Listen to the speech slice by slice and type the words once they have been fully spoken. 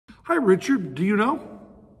Hi, Richard. Do you know?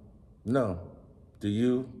 No. Do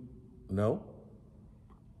you know?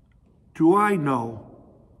 Do I know?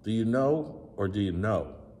 Do you know or do you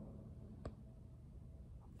know?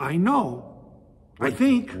 I know. I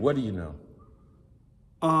think. What do you know?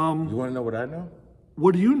 You want to know what I know?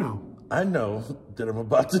 What do you know? I know that I'm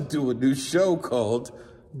about to do a new show called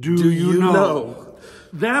Do You Know?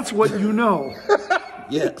 That's what you know.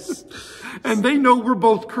 Yes. And they know we're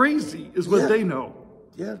both crazy, is what they know.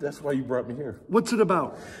 Yeah, that's why you brought me here. What's it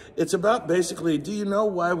about? It's about basically, do you know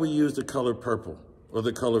why we use the color purple or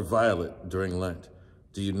the color violet during Lent?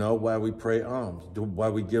 Do you know why we pray alms? Why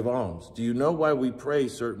we give alms? Do you know why we pray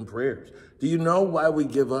certain prayers? Do you know why we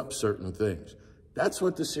give up certain things? That's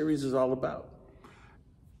what the series is all about.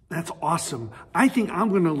 That's awesome. I think I'm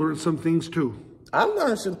going to learn some things too. I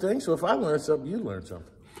learned some things, so if I learn something, you learn something.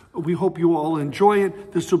 We hope you all enjoy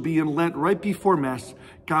it. This will be in Lent right before Mass.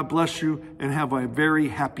 God bless you and have a very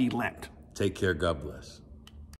happy Lent. Take care. God bless.